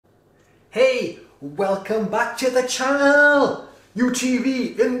Hey, welcome back to the channel.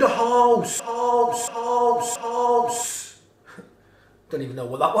 UTV in the house. Don't even know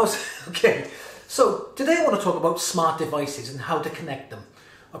what that was. Okay, so today I want to talk about smart devices and how to connect them.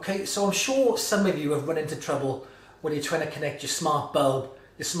 Okay, so I'm sure some of you have run into trouble when you're trying to connect your smart bulb,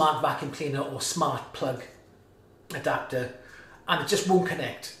 your smart vacuum cleaner or smart plug adapter, and it just won't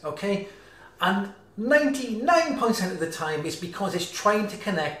connect. Okay, and 99% of the time it's because it's trying to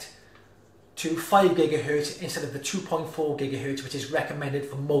connect to 5 GHz instead of the 2.4 GHz, which is recommended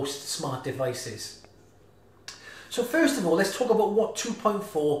for most smart devices. So first of all, let's talk about what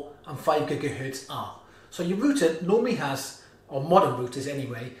 2.4 and 5 GHz are. So your router normally has, or modern routers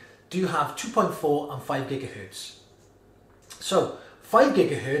anyway, do have 2.4 and 5 GHz. So 5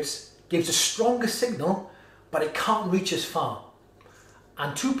 GHz gives a stronger signal, but it can't reach as far.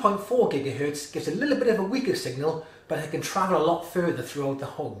 And 2.4 GHz gives a little bit of a weaker signal, but it can travel a lot further throughout the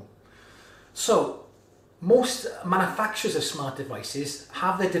home. So most manufacturers of smart devices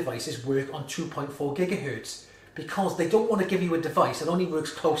have their devices work on 2.4 GHz because they don't want to give you a device that only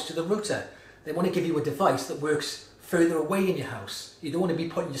works close to the router. They want to give you a device that works further away in your house. You don't want to be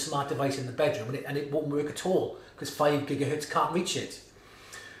putting your smart device in the bedroom and it won't work at all because 5 GHz can't reach it.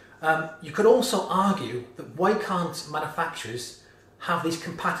 You could also argue that why can't manufacturers have these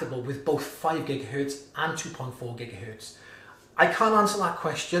compatible with both 5 GHz and 2.4 GHz? I can't answer that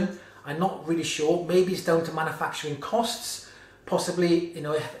question. I'm not really sure. Maybe it's down to manufacturing costs. Possibly, you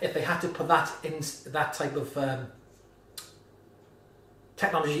know, if they had to put that in, that type of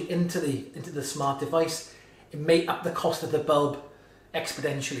technology into the smart device, it may up the cost of the bulb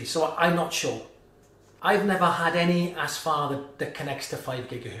exponentially. So I'm not sure. I've never had any as far that connects to 5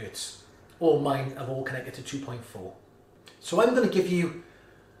 GHz. All mine have all connected to 2.4. So I'm going to give you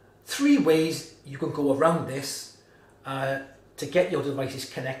 3 ways you can go around this to get your devices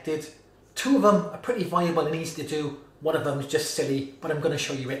connected. 2 of them are pretty viable and easy to do. 1 of them is just silly, but I'm going to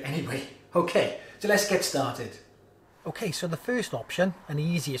show you it anyway. Okay, so let's get started. Okay, so the first option, and the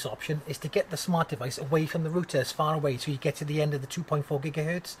easiest option, is to get the smart device away from the router, as far away so you get to the end of the 2.4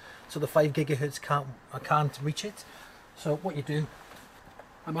 GHz, so the 5 GHz can't reach it. So what you do,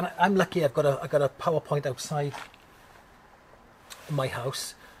 I'm lucky I've got a power point outside my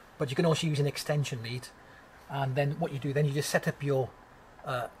house, but you can also use an extension lead. And then what you do, then you just set up your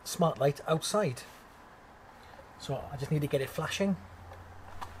smart light outside. So I just need to get it flashing.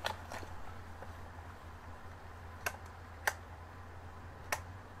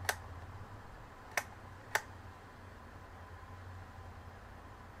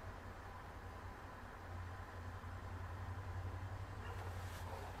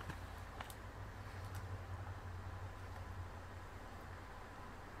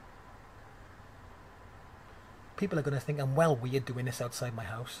 People are going to think I'm well weird doing this outside my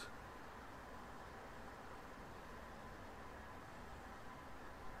house.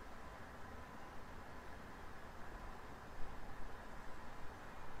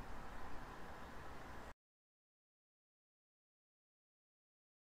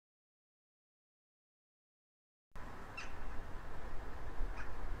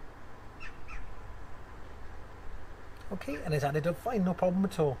 Okay, and it's added up fine, no problem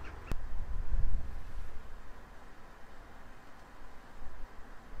at all.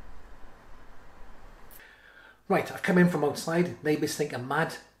 Right, I've come in from outside. Neighbours think I'm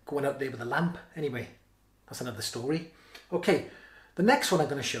mad going out there with a lamp. Anyway, that's another story. Okay, the next one I'm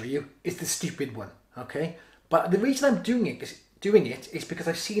going to show you is the stupid one. Okay, but the reason I'm doing it is because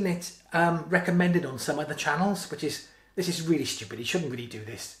I've seen it recommended on some other channels, this is really stupid. You shouldn't really do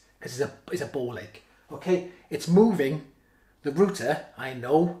this because it's a ball ache. Okay, it's moving the router. I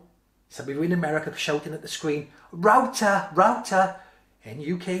know some people in America shouting at the screen, router, router. In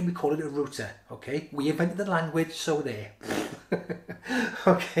UK we call it a router, okay? We invented the language, so there.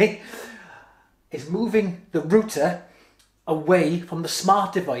 Okay? It's moving the router away from the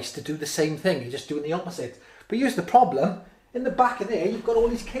smart device to do the same thing. You're just doing the opposite. But here's the problem. In the back of there, you've got all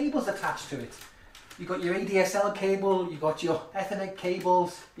these cables attached to it. You've got your ADSL cable, you've got your Ethernet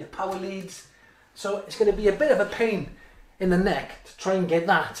cables, your power leads. So it's going to be a bit of a pain in the neck to try and get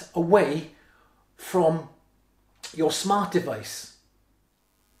that away from your smart device.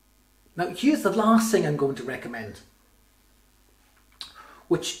 Now here's the last thing I'm going to recommend,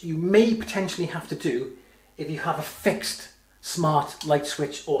 which you may potentially have to do if you have a fixed smart light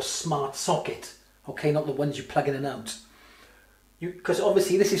switch or smart socket, okay, not the ones you plug in and out. Because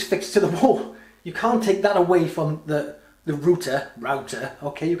obviously this is fixed to the wall. You can't take that away from the router,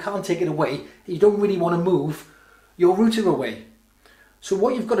 okay, you can't take it away. You don't really want to move your router away. So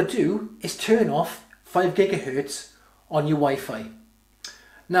what you've got to do is turn off 5 GHz on your Wi-Fi.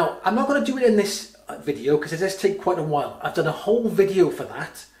 Now, I'm not going to do it in this video because it does take quite a while. I've done a whole video for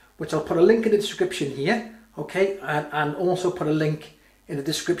that, which I'll put a link in the description here, okay, and also put a link in the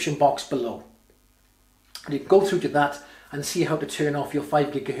description box below. And you can go through to that and see how to turn off your 5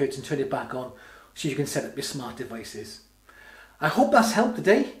 GHz and turn it back on so you can set up your smart devices. I hope that's helped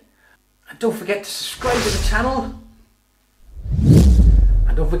today. And don't forget to subscribe to the channel.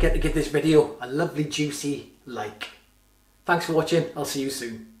 And don't forget to give this video a lovely juicy like. Thanks for watching. I'll see you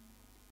soon.